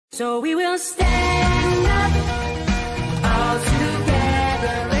So we will stand up, all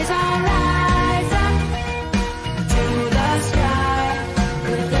together, raise our eyes up to the sky,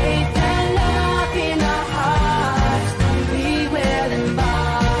 with faith and love in our hearts, we will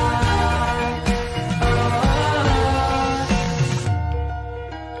embark.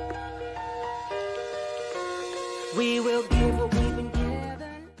 Oh, we will give what we've been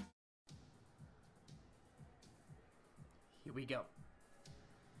given. Here we go.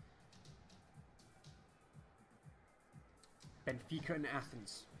 Benfica and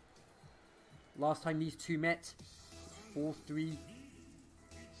Athens. Last time these two met, 4-3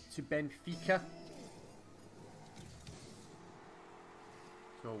 to Benfica.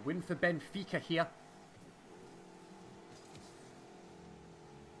 So a win for Benfica here.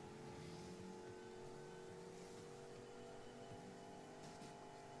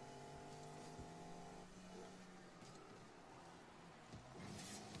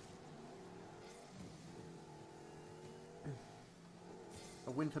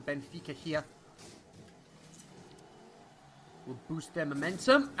 A win for Benfica here will boost their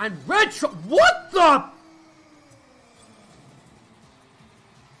momentum. And red shot. What the?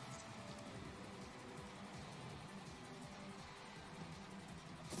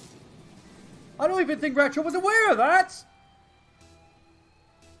 I don't even think Retro was aware of that.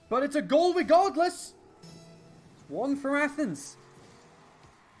 But it's a goal regardless. It's one for Athens.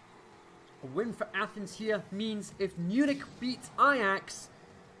 A win for Athens here means if Munich beats Ajax,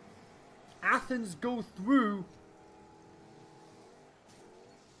 Athens go through,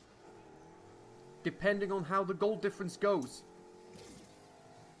 depending on how the goal difference goes.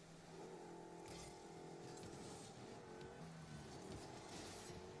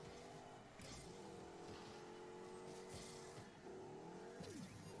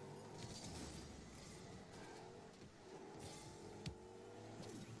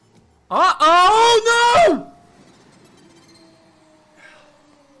 Uh-oh, no!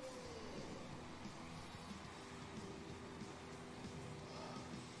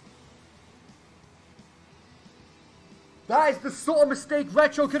 That is the sort of mistake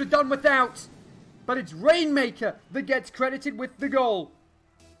Retro could have done without. But it's Rainmaker that gets credited with the goal.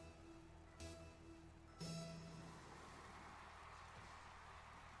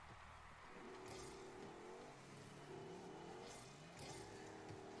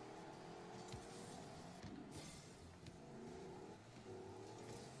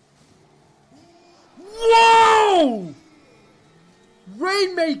 Whoa!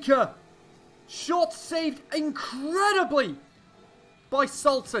 Rainmaker! Shot saved incredibly by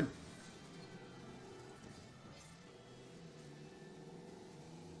Sultan.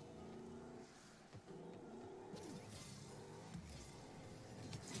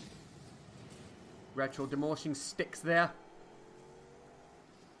 Retro demolishing sticks there.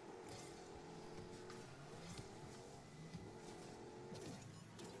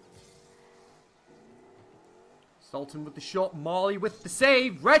 Sultan with the shot, Marley with the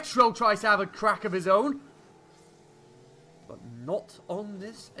save. Retro tries to have a crack of his own. But not on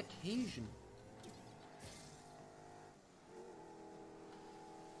this occasion.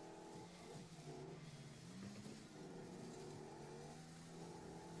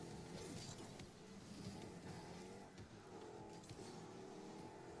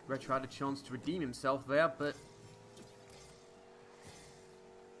 Retro had a chance to redeem himself there, but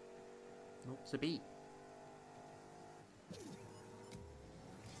not to be.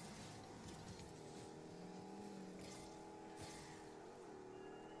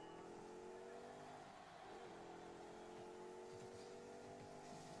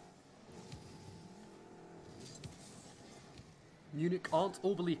 Munich aren't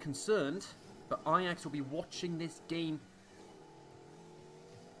overly concerned, but Ajax will be watching this game.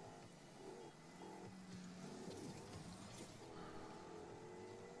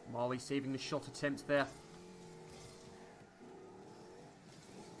 Marley saving the shot attempt there.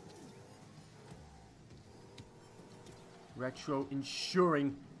 Retro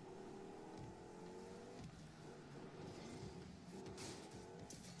ensuring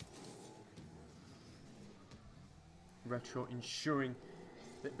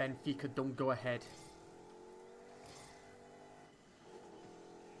that Benfica don't go ahead.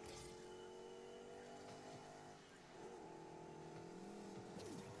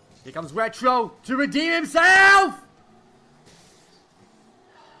 Here comes Retro to redeem himself!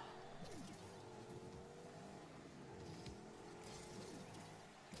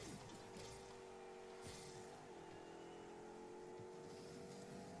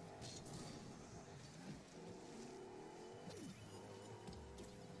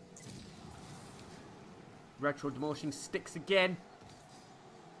 Retro demolishing sticks again.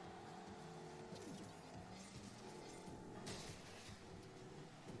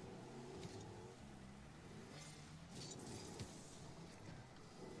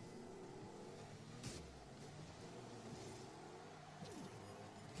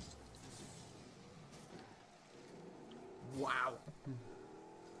 Wow.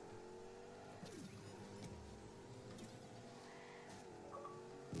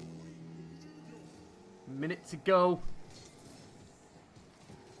 Minute to go.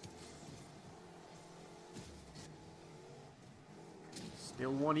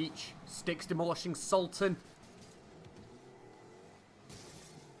 Still one each. Sticks demolishing Sultan.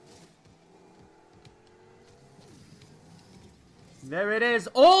 There it is.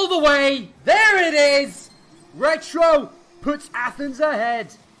 All the way. There it is. Retro puts Athens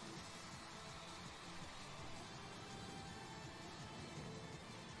ahead.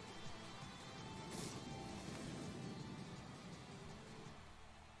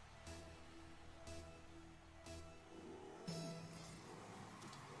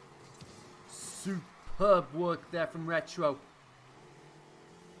 Superb work there from Retro.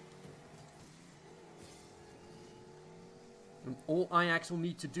 And all Ajax will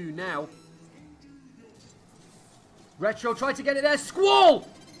need to do now. Retro tried to get it there. Squall!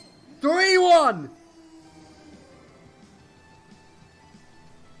 3-1!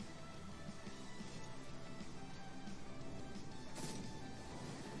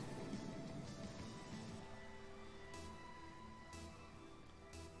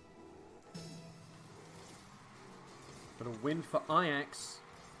 But a win for Ajax.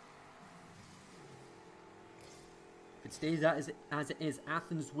 If it stays as it is,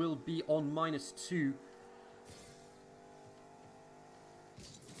 Athens will be on -2.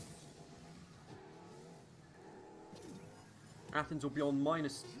 Athens will be on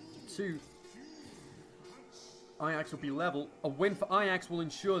 -2. Ajax will be level. A win for Ajax will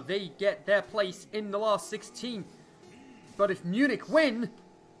ensure they get their place in the last 16. But if Munich win,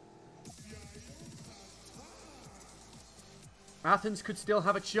 Athens could still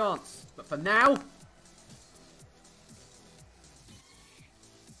have a chance. But for now,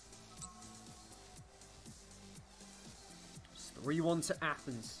 it's 3-1 to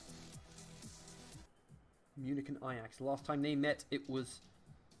Athens. Munich and Ajax. Last time they met, it was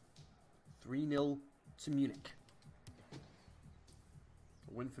 3-0 to Munich.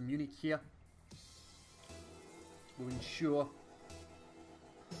 A win for Munich here will ensure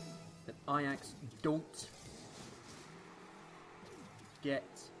that Ajax don't get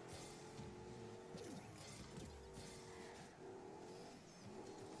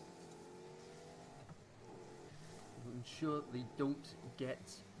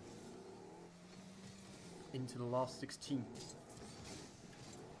into the last 16.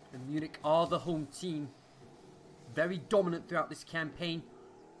 And Munich are the home team, very dominant throughout this campaign.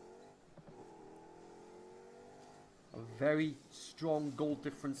 A very strong goal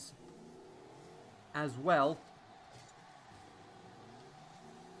difference as well.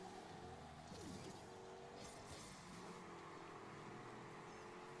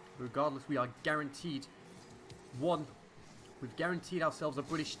 Regardless, we are guaranteed one. We've guaranteed ourselves a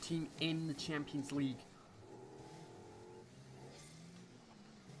British team in the Champions League.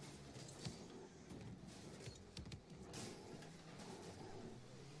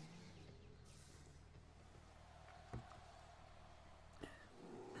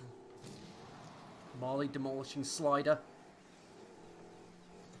 Marley demolishing Slider.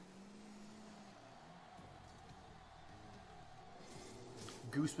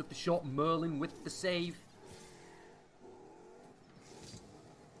 Goose with the shot, Merlin with the save.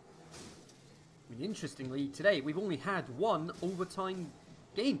 I mean, interestingly, today we've only had one overtime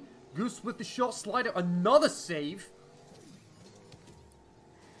game. Goose with the shot, Slider, another save.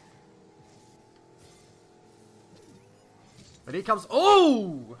 But here comes,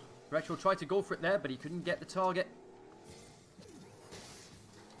 oh! Retro tried to go for it there, but he couldn't get the target.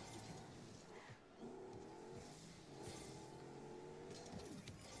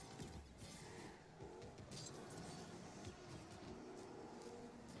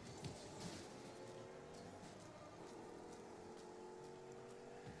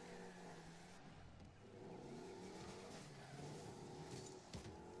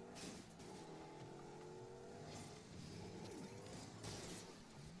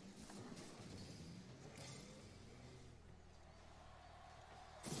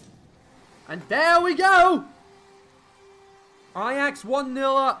 And there we go! Ajax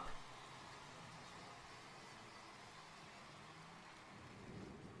 1-0 up.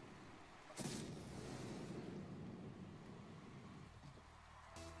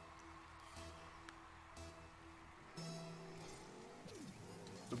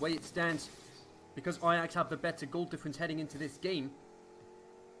 The way it stands, because Ajax have the better goal difference heading into this game,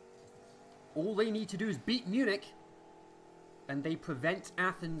 all they need to do is beat Munich, and they prevent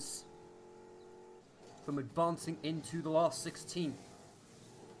Athens from advancing into the last 16.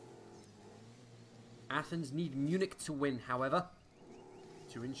 Athens need Munich to win, however,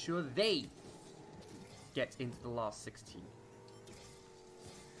 to ensure they get into the last 16.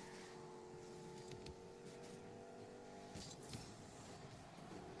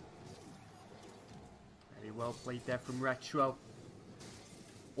 Very well played there from Retro.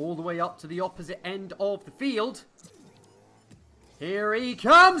 All the way up to the opposite end of the field. Here he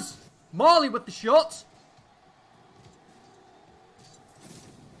comes! Marley with the shot.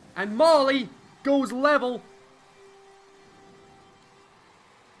 And Marley goes level.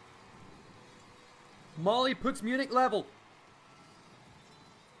 Marley puts Munich level.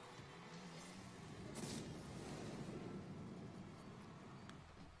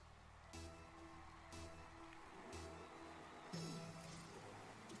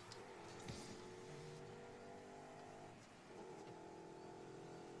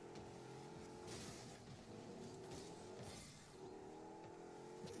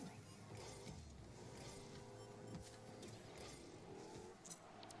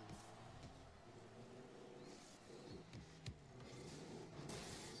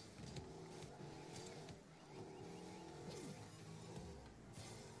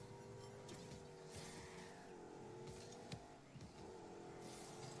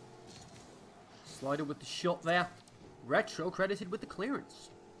 Slider with the shot there. Retro credited with the clearance.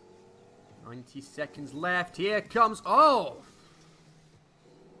 90 seconds left. Here comes... Oh!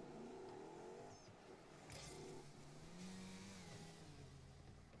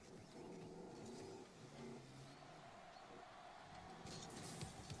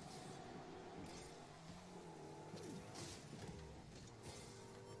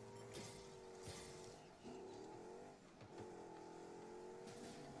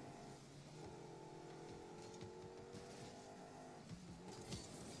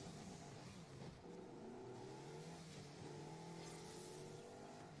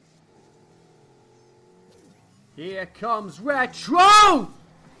 Here comes Retro!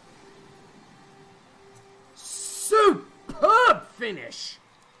 Superb finish!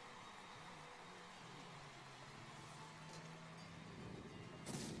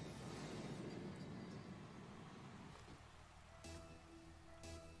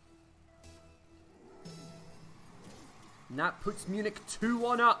 And that puts Munich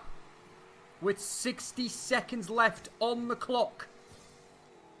 2-1 up with 60 seconds left on the clock.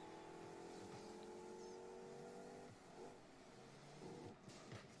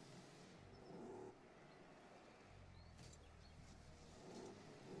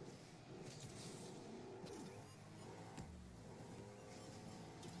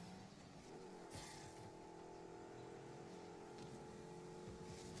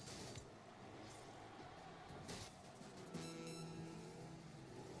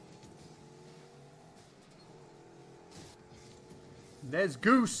 There's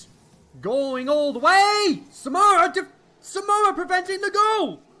Goose going all the way. Samara preventing the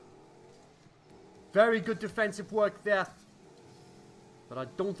goal. Very good defensive work there. But I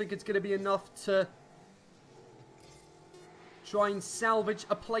don't think it's going to be enough to try and salvage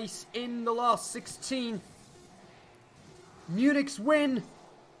a place in the last 16. Munich's win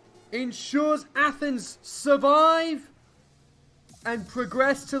ensures Athens survive and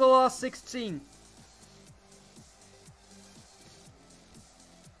progress to the last 16.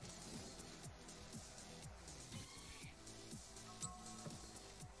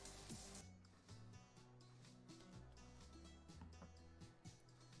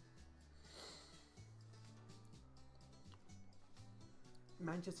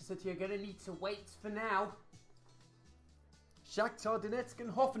 Manchester City are going to need to wait for now. Shakhtar Donetsk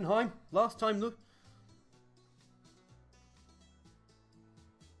and Hoffenheim. Last time, look.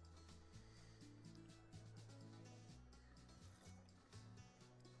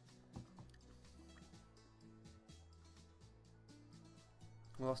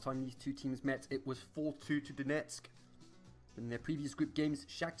 Last time these two teams met, it was 4-2 to Donetsk. In their previous group games,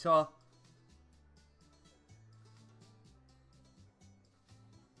 Shakhtar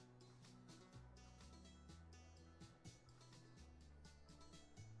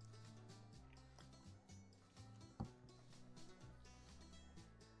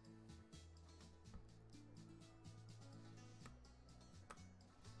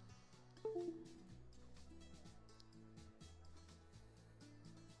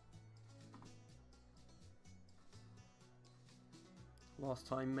last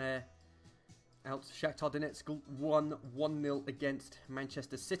time out Shakhtar Donetsk won 1-0 against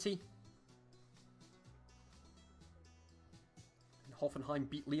Manchester City. And Hoffenheim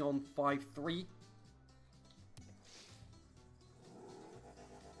beat Lyon 5-3.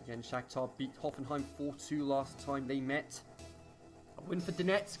 Again, Shakhtar beat Hoffenheim 4-2 last time they met. A win for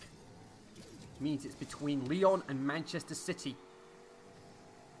Donetsk. means it's between Lyon and Manchester City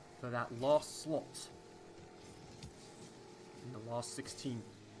for that last slot in the last 16.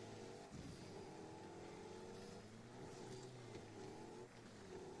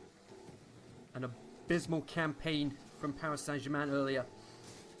 An abysmal campaign from Paris Saint-Germain earlier.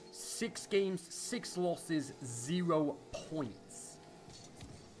 6 games, 6 losses, 0 points.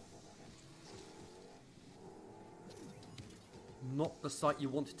 Not the sight you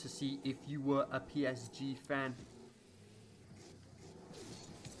wanted to see if you were a PSG fan.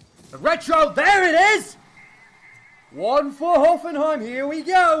 The retro, there it is! 1 for Hoffenheim, here we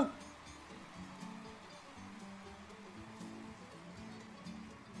go!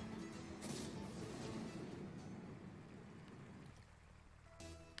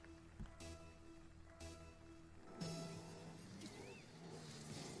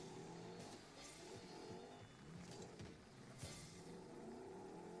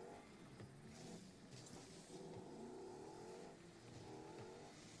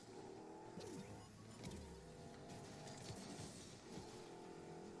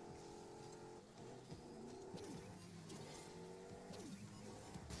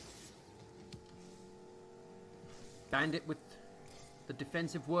 Bandit with the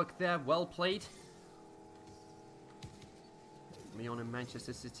defensive work there, well played. Lyon and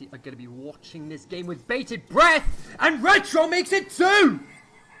Manchester City are going to be watching this game with bated breath, and Retro makes it 2!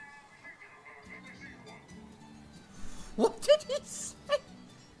 What did he say?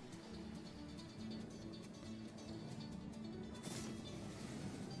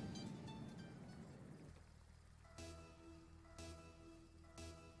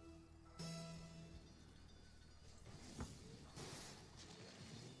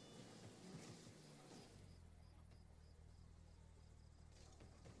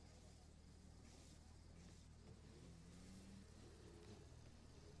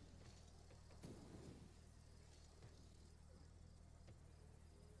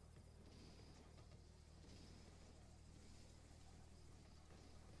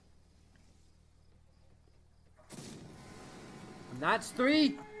 And that's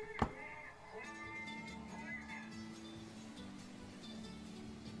 3.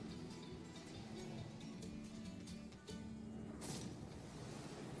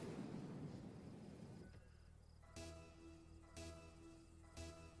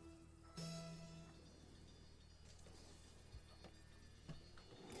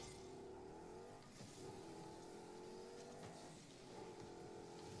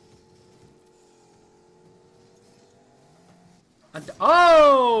 And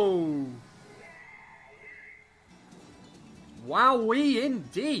oh! Wowee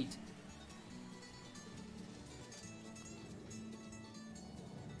indeed.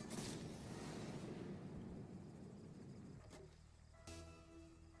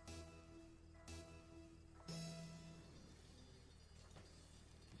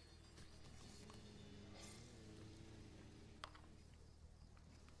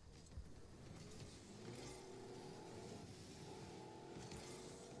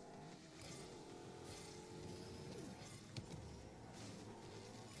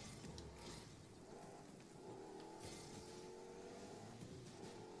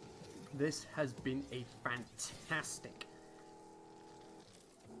 This has been a fantastic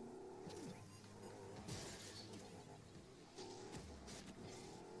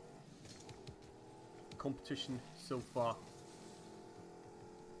competition so far.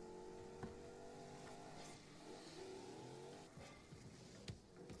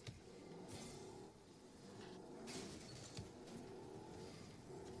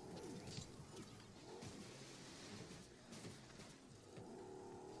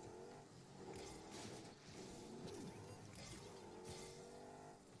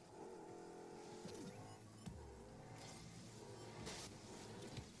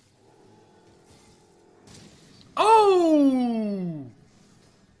 Oh!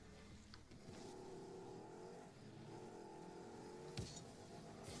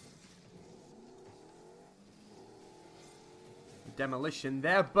 Demolition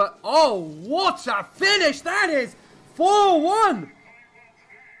there, but oh, what a finish that is! 4-1!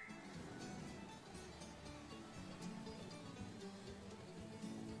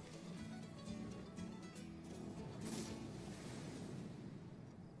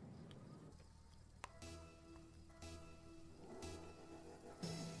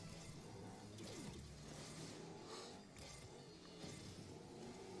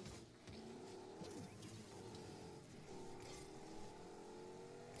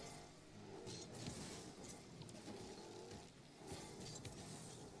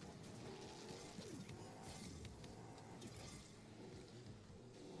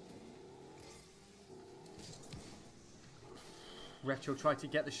 Retro tried to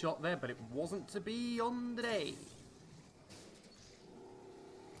get the shot there, but it wasn't to be on the day.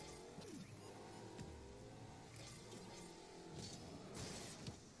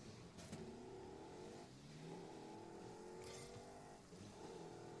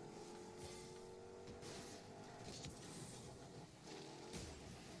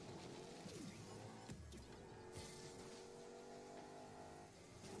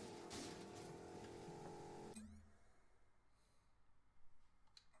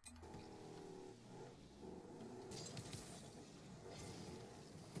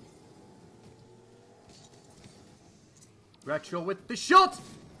 Retro with the shot!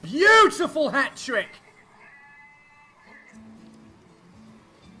 Beautiful hat trick!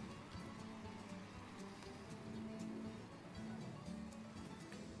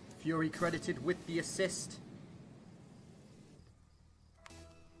 Fury credited with the assist.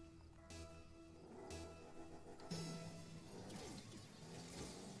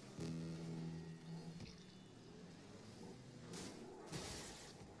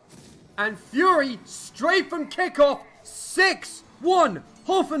 And Fury, straight from kickoff, 6-1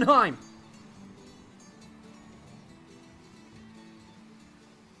 Hoffenheim.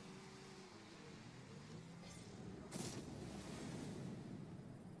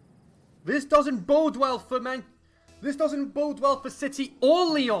 This doesn't bode well for This doesn't bode well for City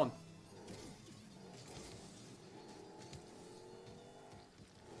or Lyon.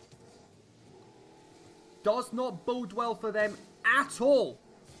 Does not bode well for them at all.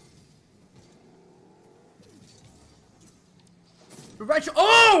 Retro.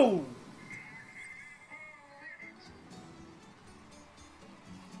 Oh!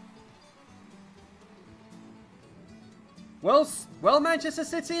 Well, Manchester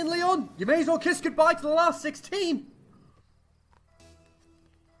City and Lyon, you may as well kiss goodbye to the last 16.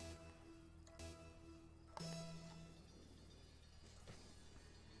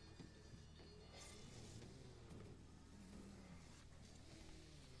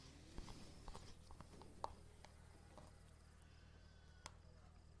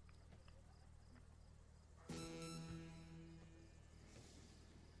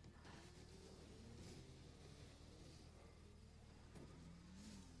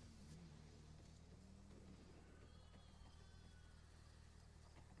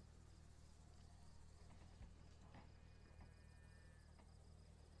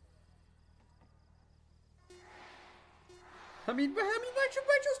 I mean,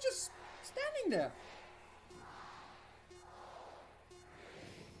 Retro's just standing there.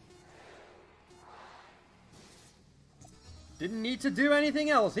 Didn't need to do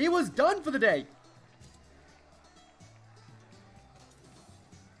anything else. He was done for the day.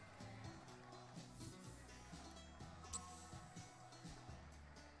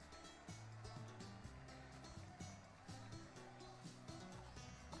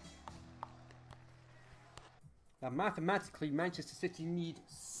 Now, mathematically, Manchester City need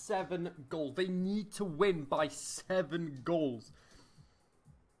 7 goals. They need to win by 7 goals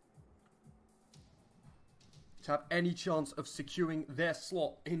to have any chance of securing their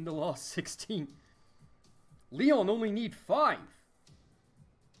slot in the last 16. Lyon only need 5.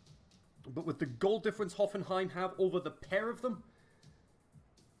 But with the goal difference Hoffenheim have over the pair of them,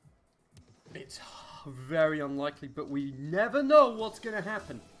 it's very unlikely, but we never know what's going to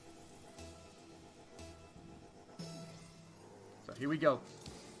happen. So here we go.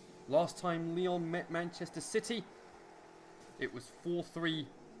 Last time Lyon met Manchester City, it was 4-3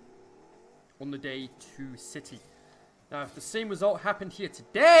 on the day to City. Now, if the same result happened here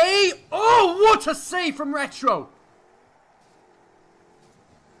today... Oh, what a save from Retro!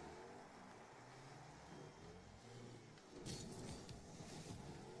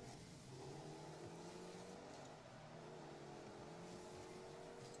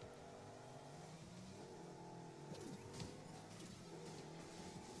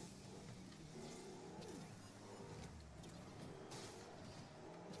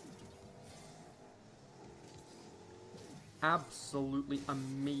 Absolutely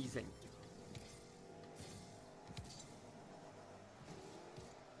amazing.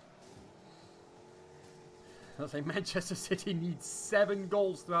 I'll say Manchester City needs 7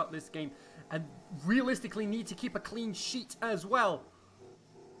 goals throughout this game and realistically need to keep a clean sheet as well.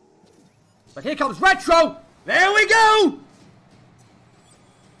 But here comes Retro! There we go!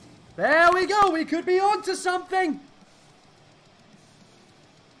 There we go! We could be on to something!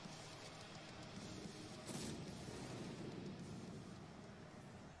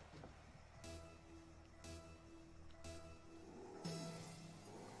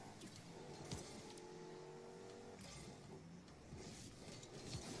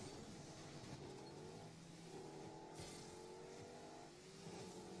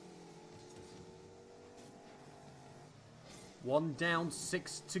 1 down,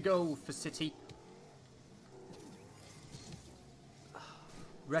 6 to go for City.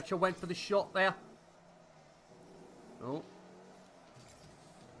 Retro went for the shot there. Oh.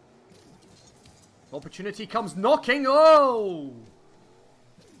 Opportunity comes knocking. Oh!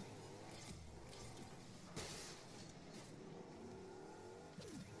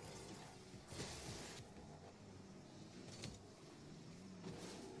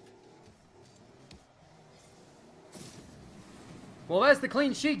 Well, there's the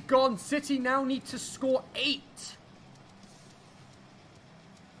clean sheet gone. City now need to score 8.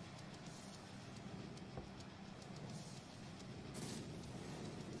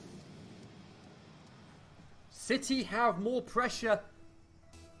 City have more pressure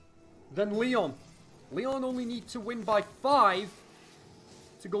than Lyon. Lyon only need to win by 5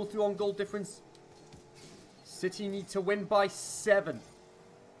 to go through on goal difference. City need to win by 7.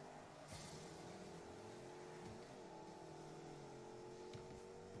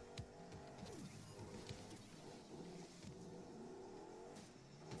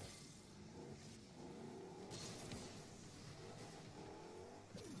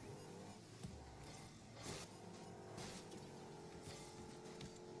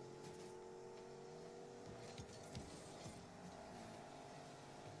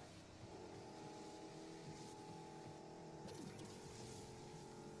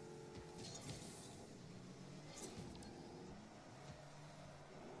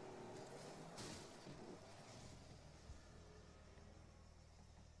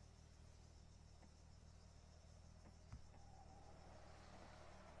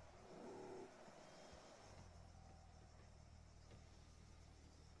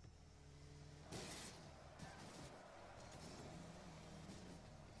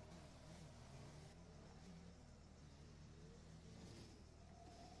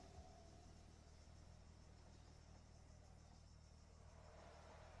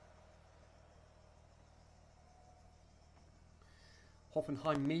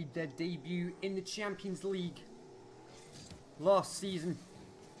 Hoffenheim made their debut in the Champions League last season.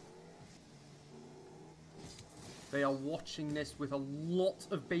 They are watching this with a lot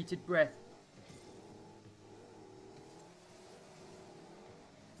of bated breath.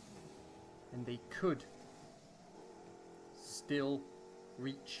 And they could still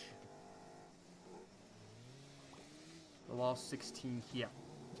reach the last 16 here.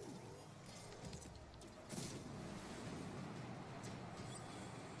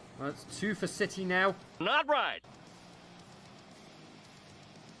 That's 2 for City now. Not right.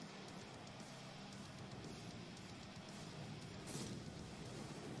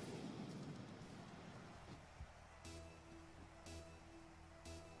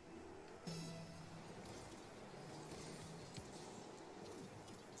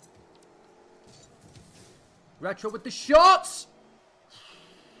 Retro with the shots!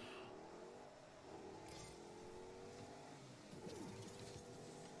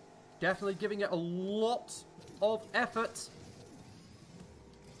 Definitely giving it a lot of effort.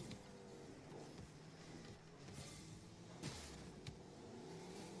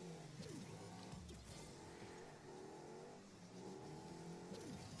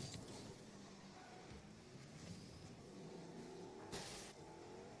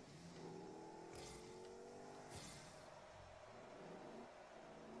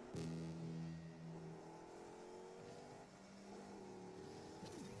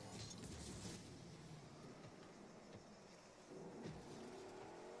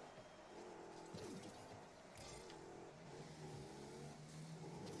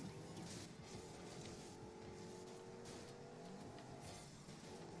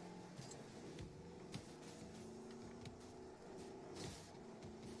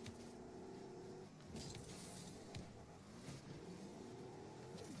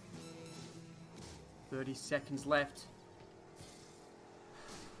 $30 left.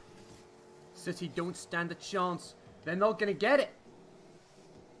 City don't stand a chance. They're not going to get it.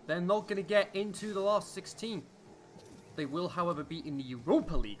 They're not going to get into the last 16. They will, however, be in the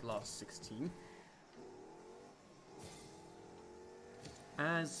Europa League last 16.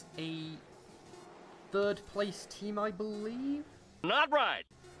 As a 3rd place team, I believe. Not right.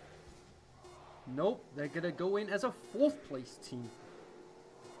 Nope, they're going to go in as a 4th place team.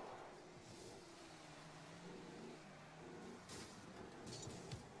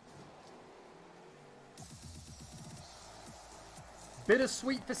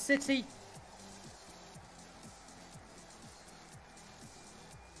 Bittersweet for City.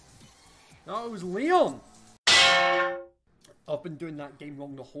 Oh, it was Lyon. I've been doing that game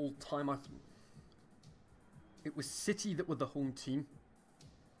wrong the whole time. It was City that were the home team.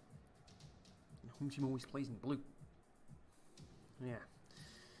 And home team always plays in blue. Yeah.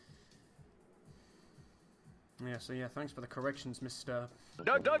 Yeah, so yeah, thanks for the corrections, Mr.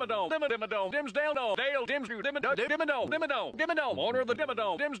 Dimmadome, Dimmadome, Dimsdale Dome, Dale, Dimsdale, Dimmadome, Dimmadome, Dimmadome, owner of the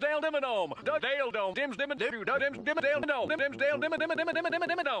Dimmadome, Dimsdale Dimmadome, Dale Dome, Dimsdale Dimmadome, Dimsdale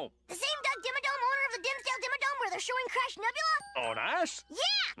Dimmadome. The same Doug Dimmadome, owner of the Dimsdale Dimmadome, where they're showing Crash Nebula? Oh, nice?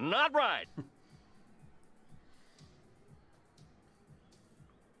 Yeah! Not right.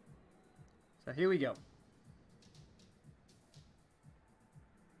 So here we go.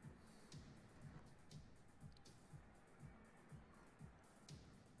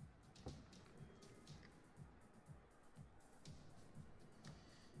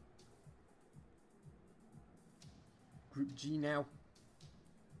 Group G now.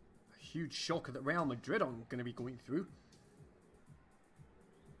 A huge shocker that Real Madrid are going to be going through.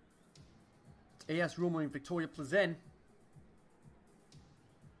 It's AS Roma and Victoria Plzen.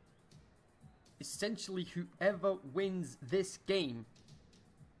 Essentially, whoever wins this game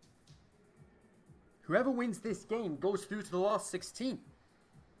goes through to the last 16.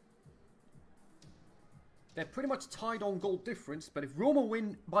 They're pretty much tied on goal difference, but if Roma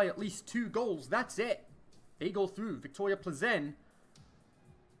win by at least 2 goals, that's it. They go through. Victoria Plzen,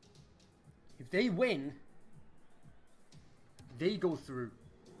 if they win, they go through.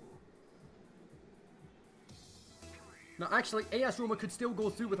 Now, actually, AS Roma could still go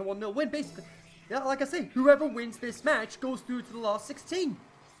through with a 1-0 win. Basically, yeah, like I say, whoever wins this match goes through to the last 16.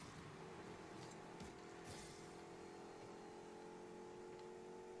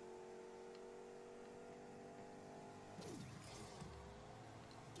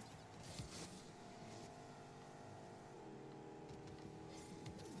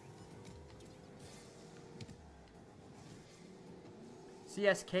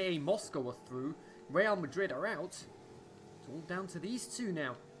 CSKA Moscow are through. Real Madrid are out. It's all down to these two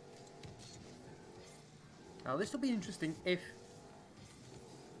now. Now this will be interesting if...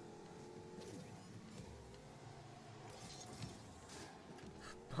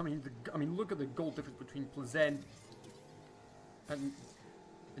 I mean, look at the goal difference between Plzen and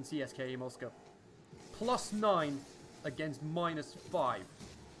CSKA Moscow. +9 against -5.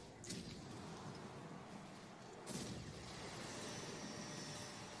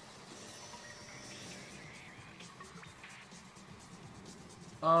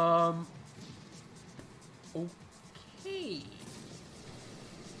 Okay.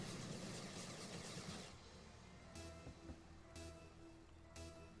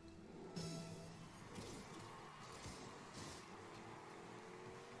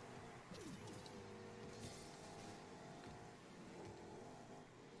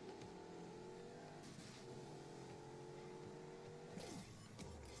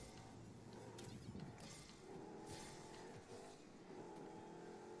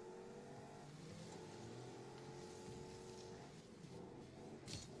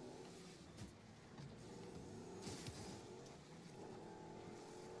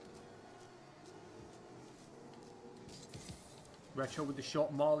 Retro with the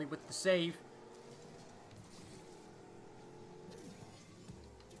shot, Marley with the save.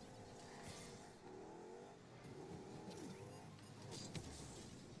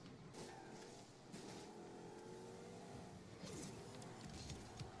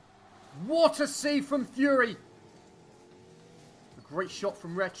 What a save from Fury! A great shot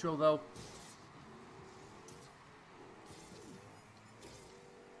from Retro though.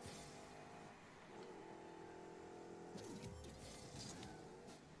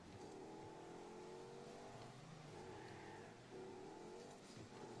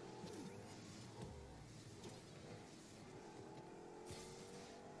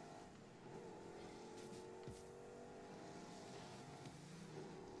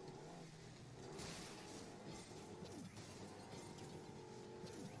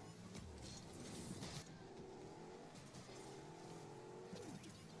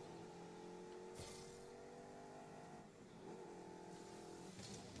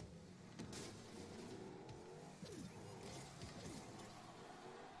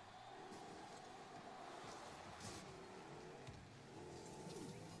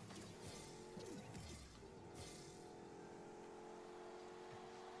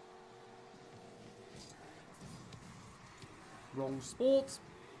 Wrong sport.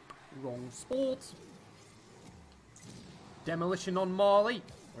 Wrong sport. Demolition on Marley.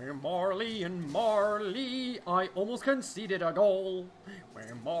 We're Marley and Marley. I almost conceded a goal.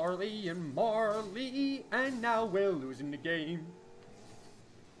 We're Marley and Marley. And now we're losing the game.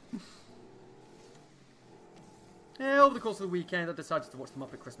 Yeah, over the course of the weekend, I decided to watch the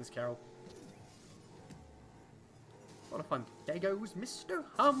Muppet Christmas Carol. What a fun. There goes Mr.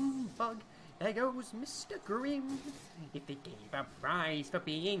 Humbug There goes Mr. Grimm. If they gave a prize for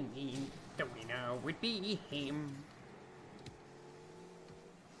being mean, the winner would be him.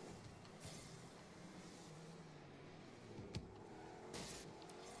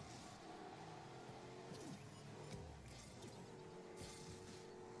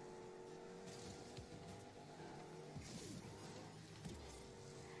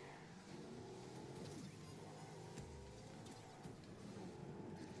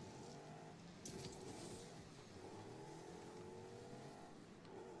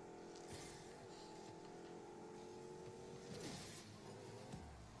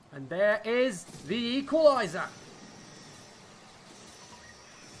 And there is the equalizer.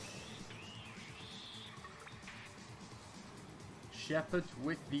 Shepherd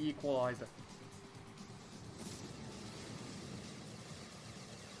with the equalizer.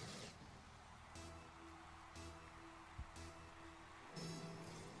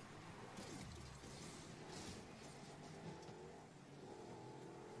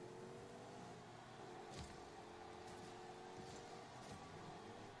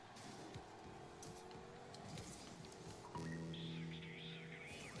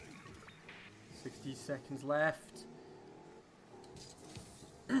 Seconds left.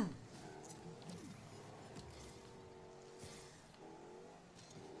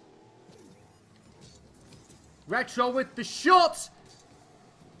 Retro with the shot!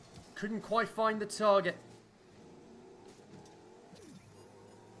 Couldn't quite find the target.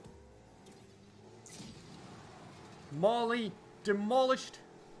 Marley demolished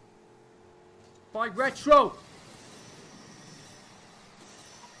by Retro.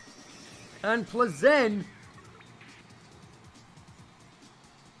 And Plazen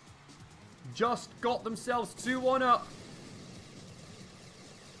just got themselves 2-1 up.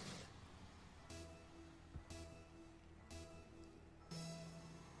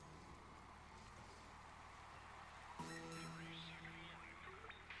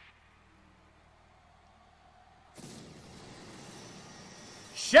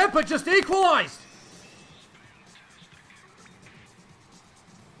 Shepard just equalized.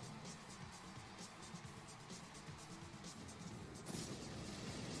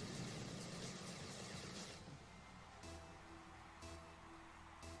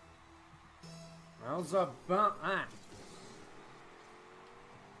 How's about that?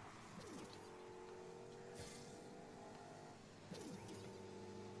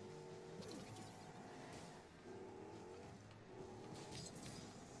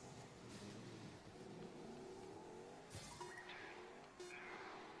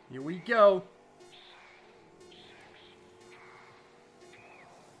 Here we go.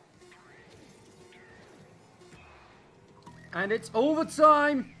 And it's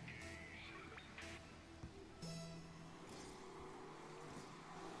overtime.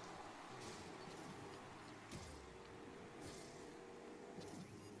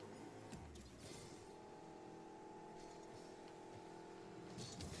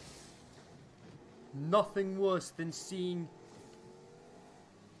 Nothing worse than seeing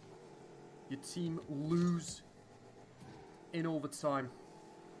your team lose in overtime.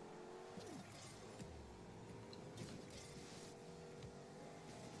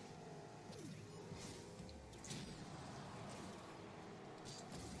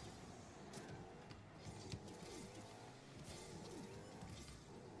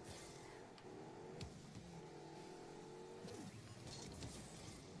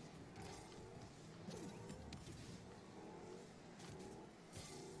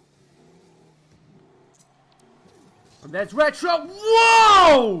 And there's Retro.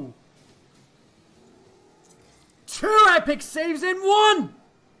 Whoa! 2 epic saves in 1!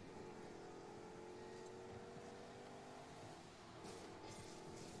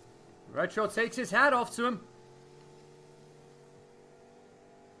 Retro takes his hat off to him.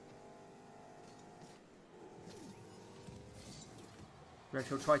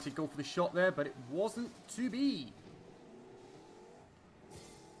 Retro tried to go for the shot there, but it wasn't to be.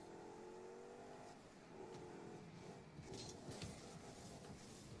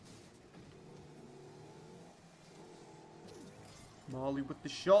 Marley with the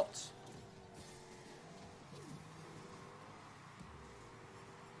shot.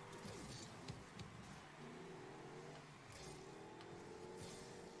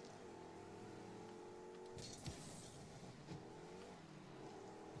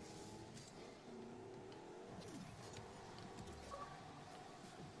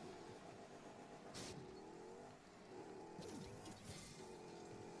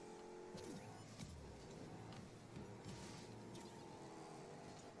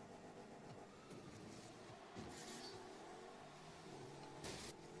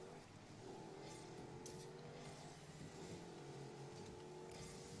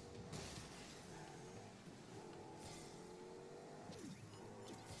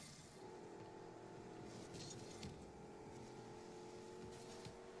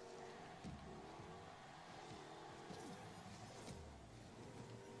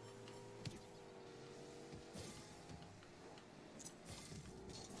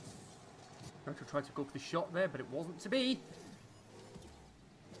 Retro tried to go for the shot there, but it wasn't to be.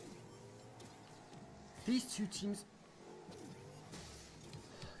 These two teams.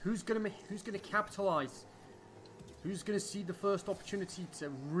 Who's gonna capitalize? Who's gonna see the first opportunity to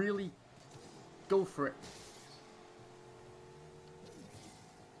really go for it?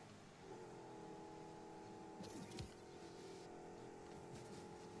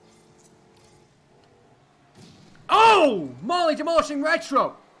 Oh! Molly demolishing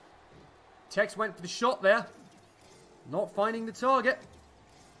Retro! Tex went for the shot there. Not finding the target.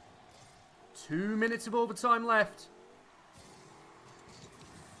 2 minutes of overtime left.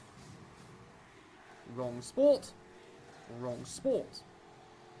 Wrong sport. Wrong sport.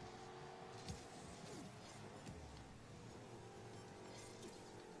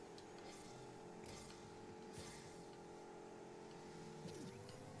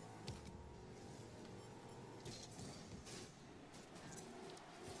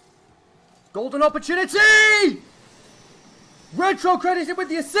 Golden opportunity! Retro credited with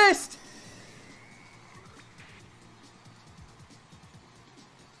the assist!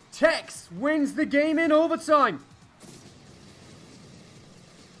 Tex wins the game in overtime.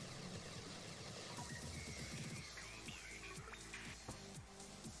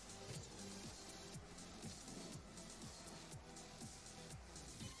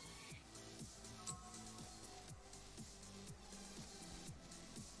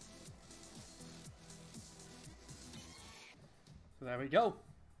 So there we go.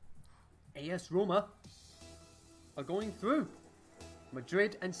 AS Roma are going through.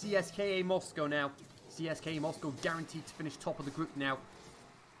 Madrid and CSKA Moscow now. CSKA Moscow guaranteed to finish top of the group now.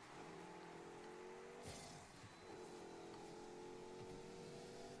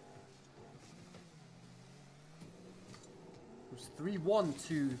 It was 3-1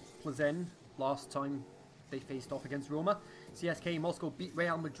 to Plzen last time they faced off against Roma. CSKA Moscow beat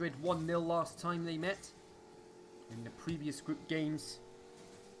Real Madrid 1-0 last time they met. In the previous group games.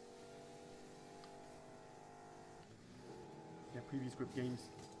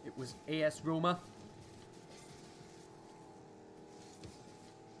 It was AS Roma. -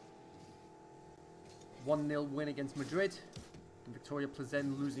 1-0 win against Madrid. And Victoria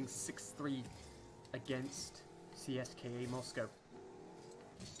Plzen losing 6-3 against CSKA Moscow.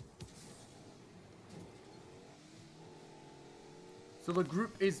 So the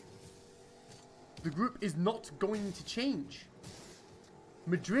group is not going to change.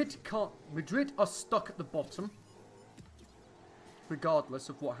 Madrid are stuck at the bottom. Regardless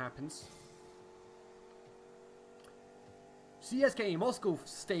of what happens. CSKA Moscow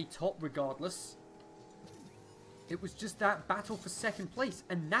stay top regardless. It was just that battle for second place,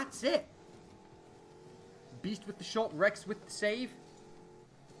 and that's it. Beast with the shot, Rex with the save.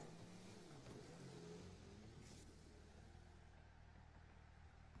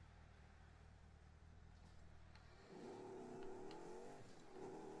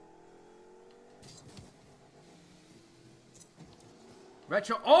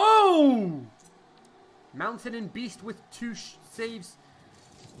 Retro. Oh! Mountain and Beast with 2 saves.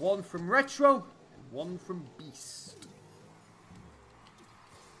 One from Retro, one from Beast.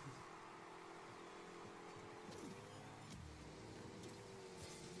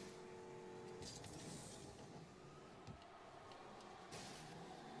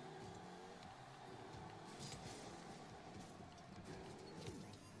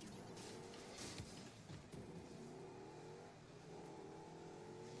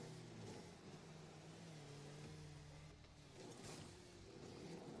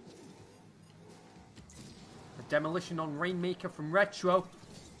 Demolition on Rainmaker from Retro.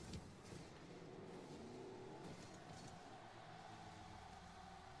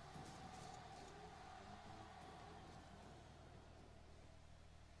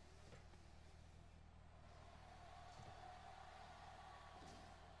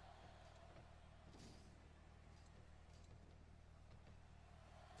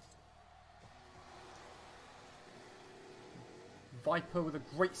 Viper with a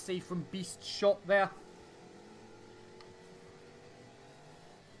great save from Beast shot there.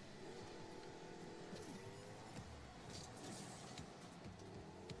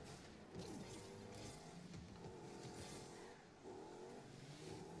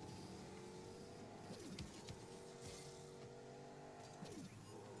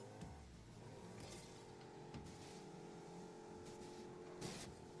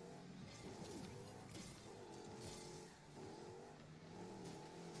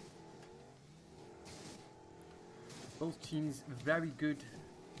 Both teams very good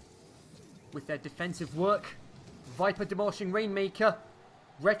with their defensive work. Viper demolishing Rainmaker.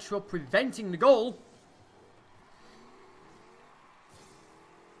 Retro preventing the goal.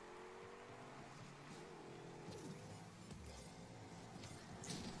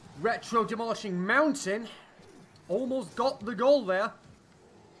 Retro demolishing mountain. Almost got the goal there.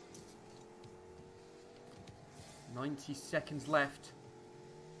 90 seconds left.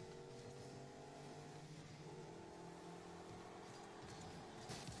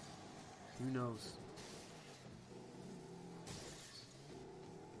 Who knows?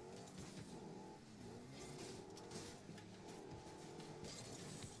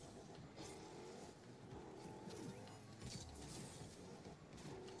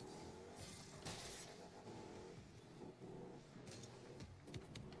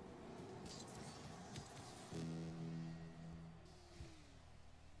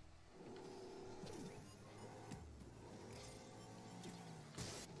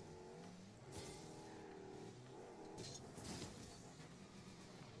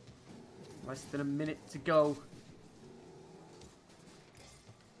 Less than a minute to go.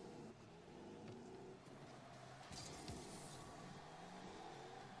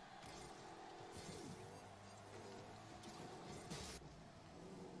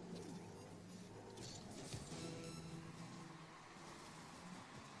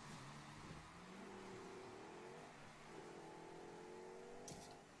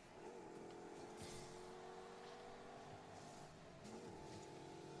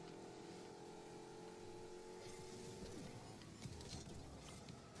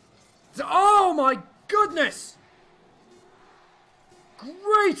 Oh my goodness!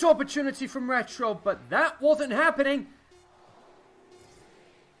 Great opportunity from Retro, but that wasn't happening.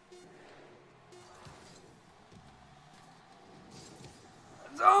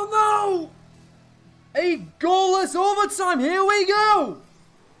 Oh no! A goalless overtime, here we go!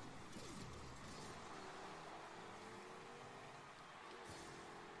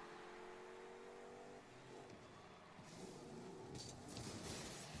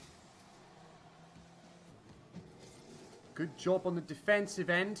 Good job on the defensive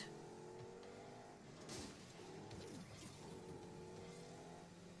end.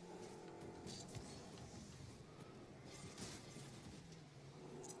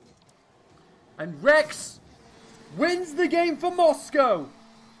 And Rex wins the game for Moscow.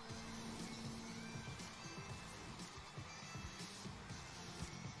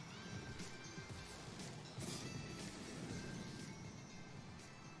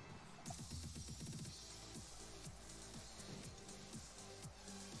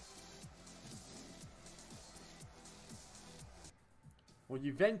 Well,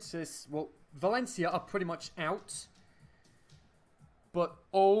 Juventus, well, Valencia are pretty much out. But,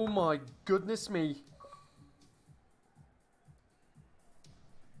 oh my goodness me.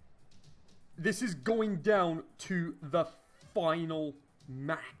 This is going down to the final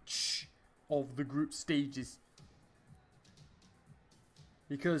match of the group stages.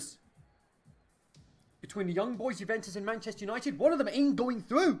 Because between the Young Boys, Juventus and Manchester United, one of them ain't going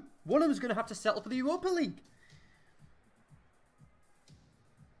through. One of them is going to have to settle for the Europa League.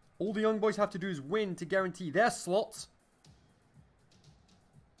 All the Young Boys have to do is win to guarantee their slots.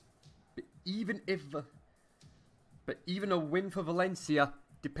 But even a win for Valencia,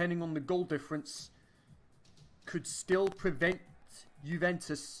 depending on the goal difference, could still prevent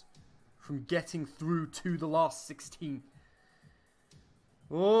Juventus from getting through to the last 16.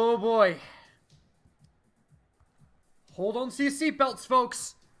 Oh boy. Hold on to your seatbelts,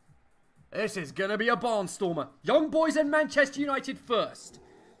 folks. This is going to be a barnstormer. Young Boys and Manchester United first.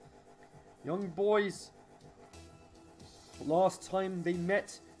 Young Boys, last time they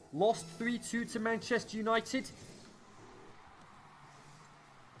met, lost 3-2 to Manchester United.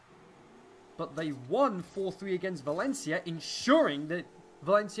 But they won 4-3 against Valencia, ensuring that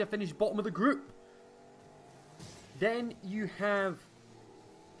Valencia finished bottom of the group. Then you have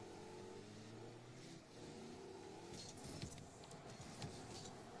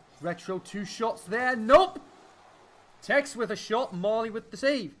Retro, 2 shots there. Nope! Tex with a shot, Marley with the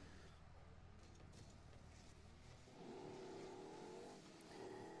save.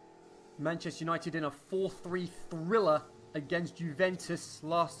 Manchester United in a 4-3 thriller against Juventus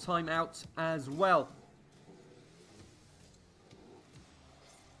last time out as well.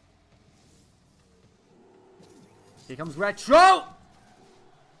 Here comes Retro!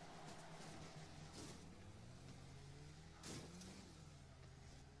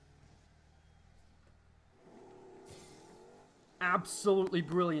 Absolutely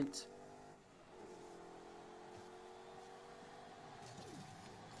brilliant.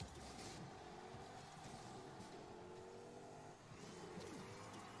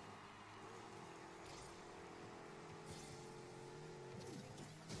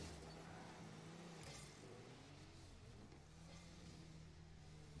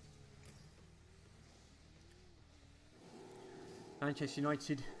 Manchester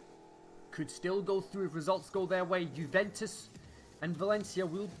United could still go through if results go their way. Juventus and Valencia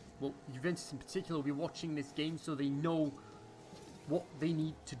will, well, Juventus in particular will be watching this game so they know what they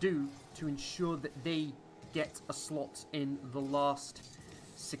need to do to ensure that they get a slot in the last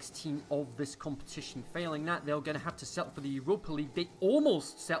 16 of this competition. Failing that, they're going to have to settle for the Europa League. They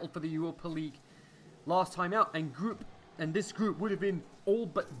almost settled for the Europa League last time out, and this group would have been all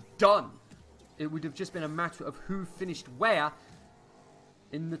but done. It would have just been a matter of who finished where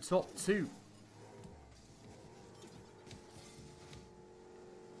in the top two.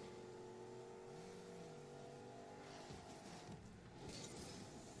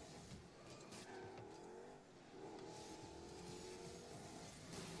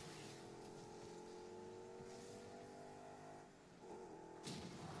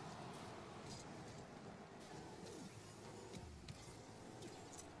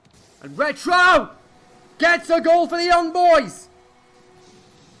 And Retro gets a goal for the young boys.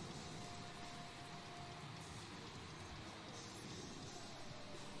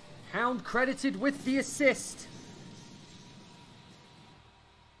 Hound credited with the assist.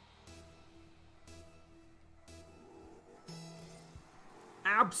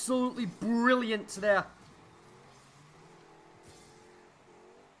 Absolutely brilliant there.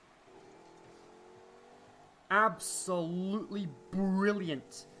 Absolutely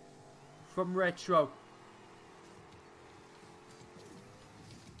brilliant from Retro.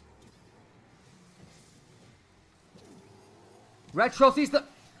 Retro sees the...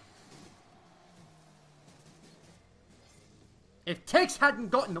 If Tiggs hadn't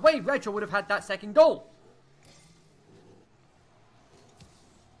gotten away, Retro would have had that second goal.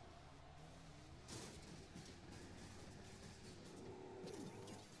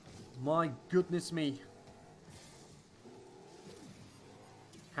 My goodness me.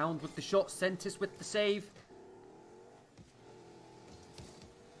 Hound with the shot, Centis with the save.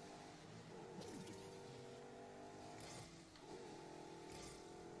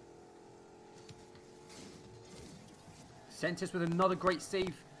 Centis with another great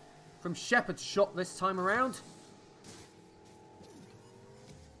save from Shepard's shot this time around.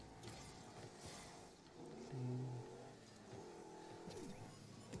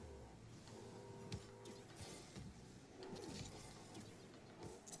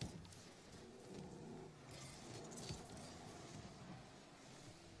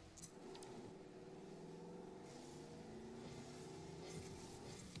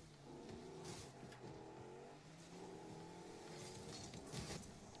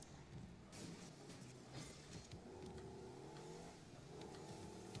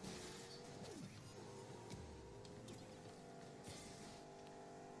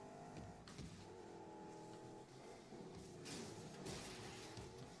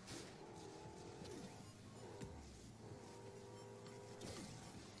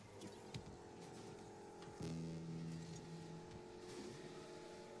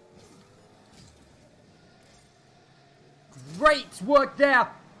 Great work there.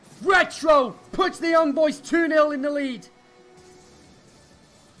 Retro puts the young boys 2-0 in the lead.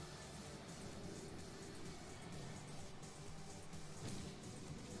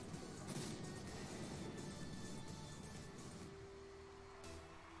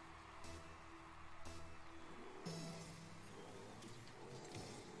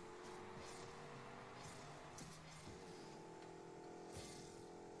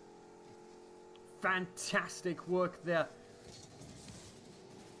 Fantastic work there.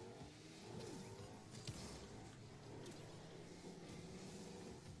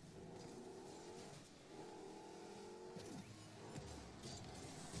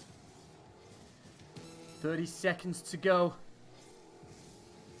 "30 seconds to go.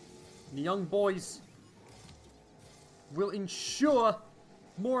 The young boys will ensure,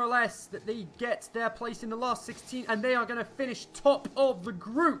 more or less, that they get their place in the last 16, and they are going to finish top of the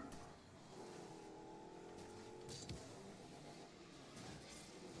group.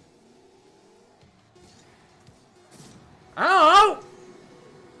 Oh!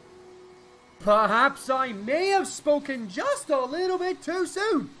 Perhaps I may have spoken just a little bit too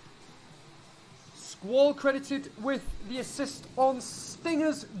soon. Squall credited with the assist on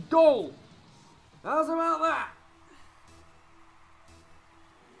Stinger's goal. How's about that?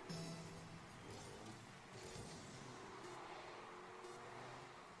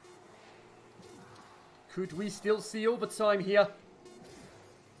 Could we still see overtime here?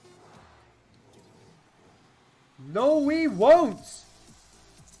 No, we won't.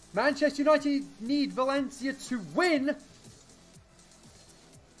 Manchester United need Valencia to win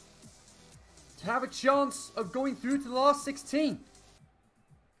to have a chance of going through to the last 16.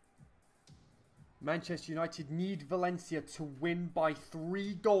 Manchester United need Valencia to win by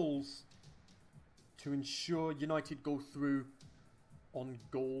 3 goals to ensure United go through on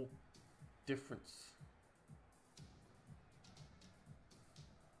goal difference.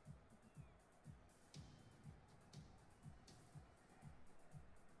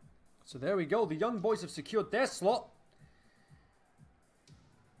 So there we go. The young boys have secured their slot.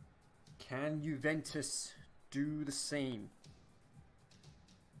 Can Juventus do the same?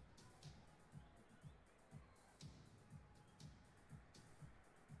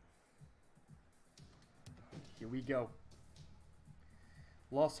 Here we go.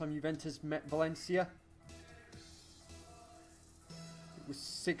 Last time Juventus met Valencia, it was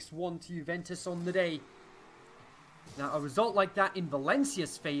 6-1 to Juventus on the day. Now, a result like that in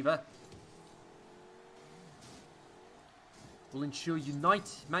Valencia's favour will ensure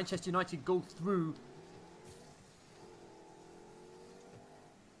Manchester United go through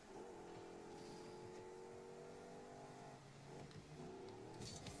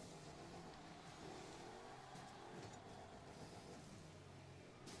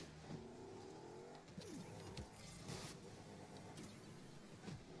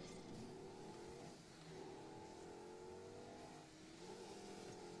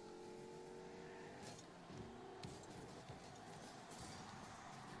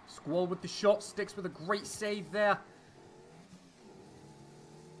Squall with the shot, sticks with a great save there.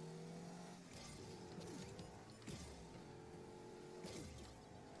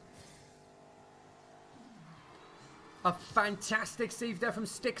 A fantastic save there from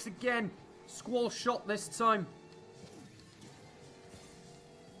Sticks again. Squall shot this time.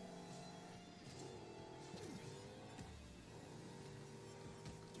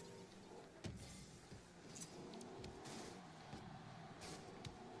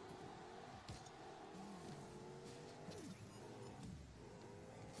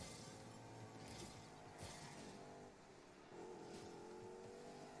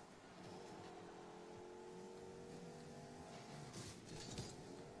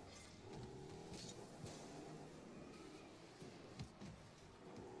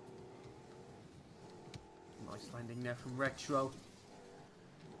 Nice landing there from Retro.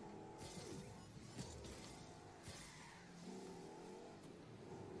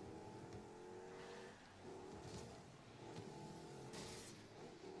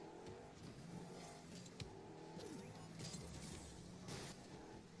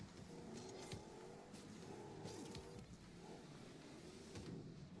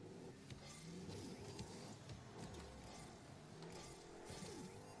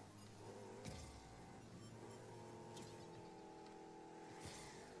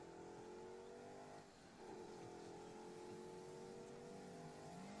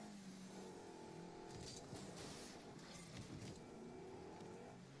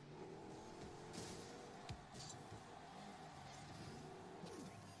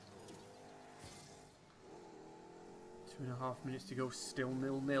 Two and a half minutes to go, still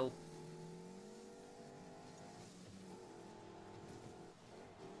 0-0.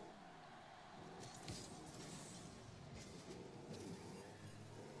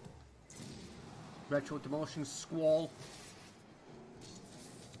 Retro demolishing Squall.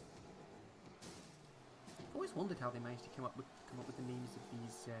 I've always wondered how they managed to come up with the names of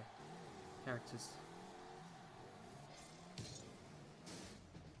these characters.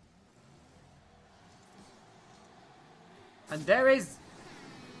 And there is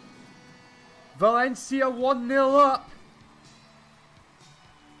Valencia 1-0 up.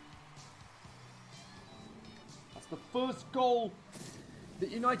 That's the first goal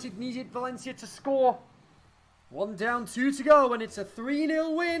that United needed Valencia to score. 1 down, 2 to go, and it's a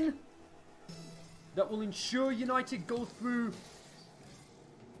 3-0 win that will ensure United go through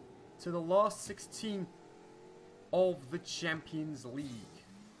to the last 16 of the Champions League.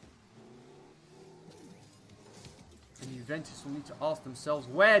 And Juventus will need to ask themselves,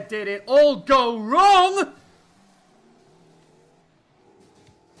 where did it all go wrong?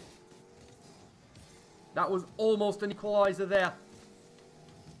 That was almost an equaliser there.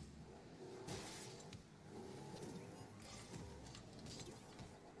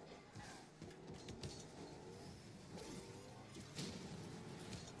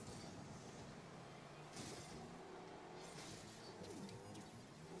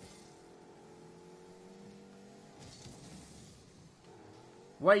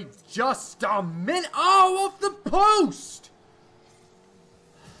 Wait just a minute. Oh, off the post!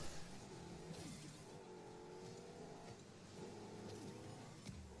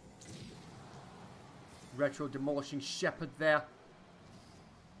 Retro demolishing Shepherd there.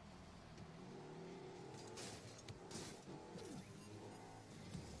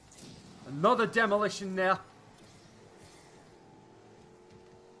 Another demolition there.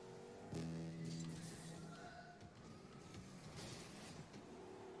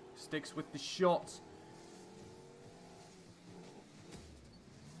 sticks with the shot.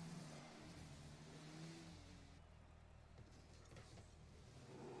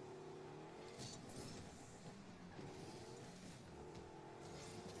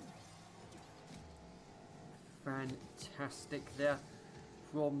 Fantastic there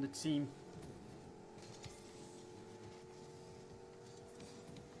from the team.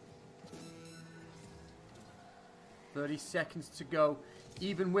 .30 seconds to go.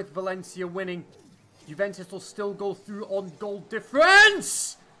 Even with Valencia winning, Juventus will still go through on goal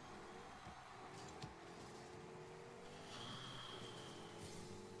difference!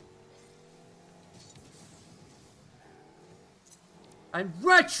 And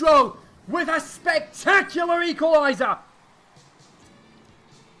Retro with a spectacular equaliser!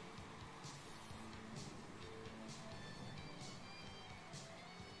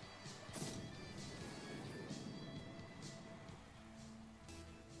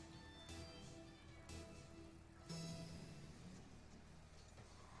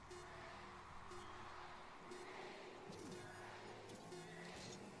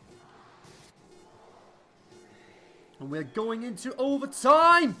 And we're going into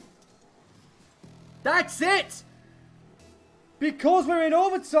overtime. That's it. Because we're in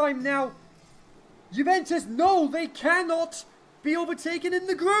overtime now, Juventus know they cannot be overtaken in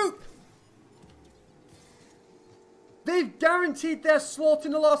the group. They've guaranteed their slot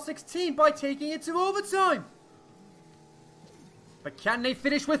in the last 16 by taking it to overtime. But can they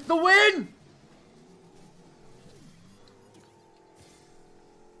finish with the win?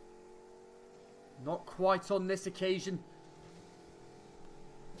 Not quite on this occasion.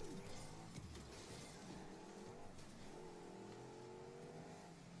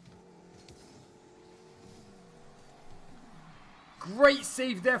 Great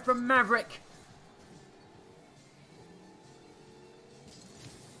save there from Maverick.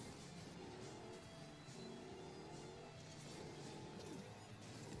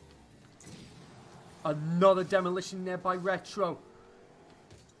 Another demolition there by Retro.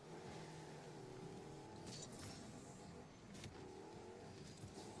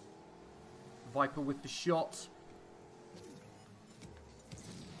 Viper with the shot.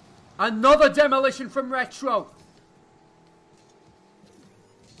 Another demolition from Retro.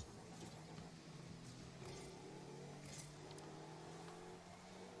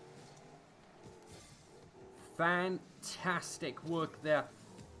 Fantastic work there.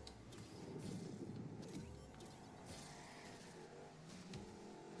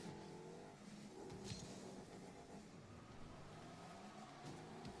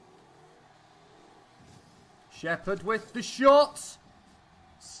 Shepherd with the shot.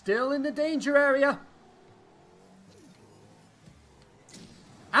 Still in the danger area.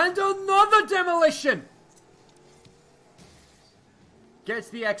 And another demolition. Gets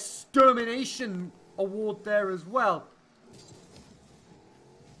the extermination award there as well.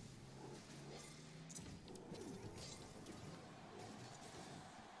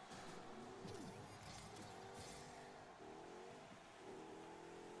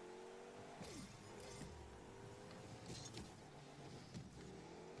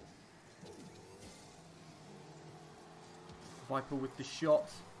 Viper with the shot.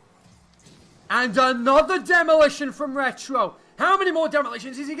 And another demolition from Retro. How many more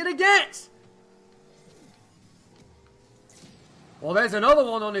demolitions is he going to get? Well, there's another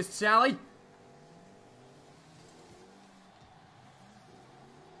one on his tally.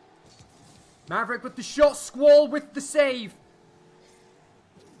 Maverick with the shot. Squall with the save.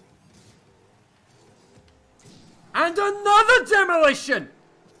 And another demolition.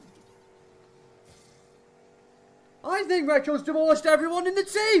 I think Retro's demolished everyone in the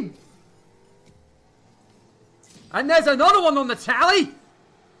team. And there's another one on the tally.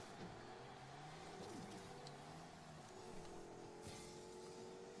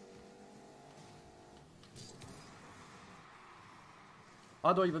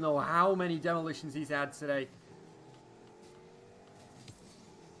 I don't even know how many demolitions he's had today.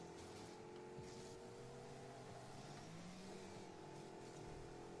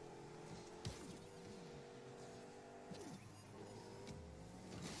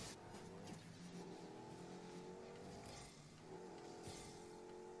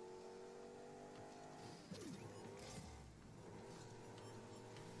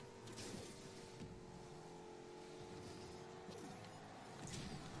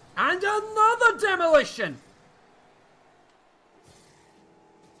 And another demolition!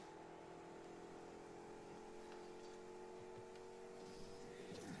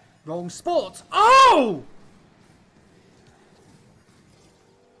 Wrong spot. Oh!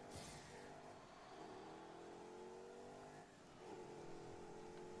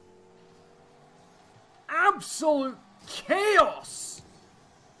 absolute chaos.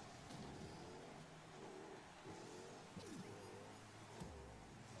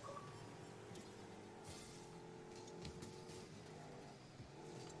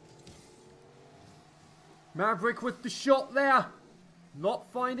 Maverick with the shot there.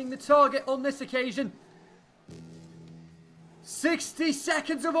 Not finding the target on this occasion. 60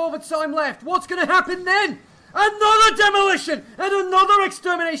 seconds of overtime left. What's going to happen then? Another demolition and another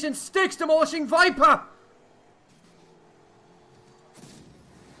extermination. Sticks demolishing Viper.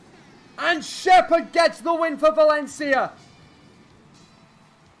 And Shepard gets the win for Valencia.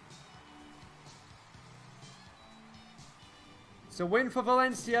 It's a win for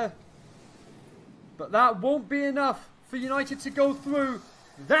Valencia. But that won't be enough for United to go through.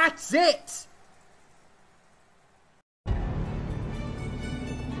 That's it!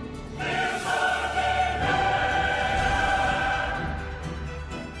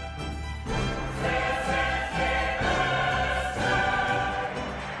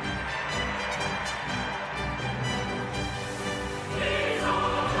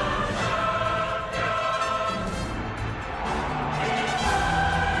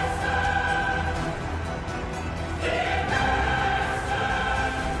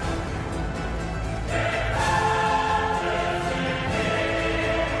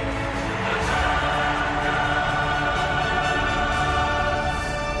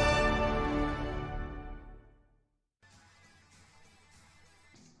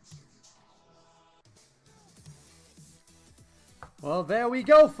 Well, there we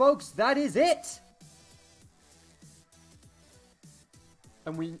go, folks. That is it.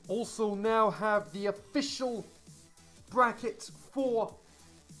 And we also now have the official bracket for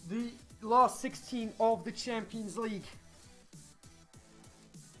the last 16 of the Champions League.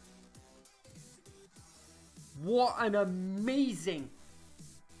 What an amazing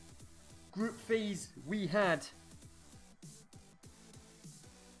group phase we had.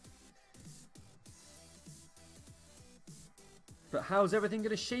 But how's everything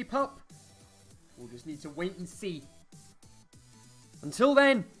going to shape up? We'll just need to wait and see. Until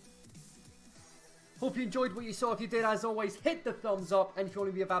then, hope you enjoyed what you saw. If you did, as always, hit the thumbs up. And if you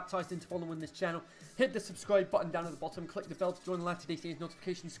want to be baptized into following this channel, hit the subscribe button down at the bottom. Click the bell to join the Matchday Games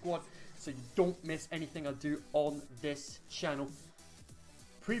notification squad so you don't miss anything I do on this channel.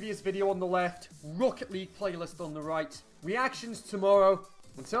 Previous video on the left, Rocket League playlist on the right. Reactions tomorrow.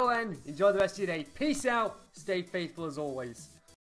 Until then, enjoy the rest of your day. Peace out. Stay faithful as always.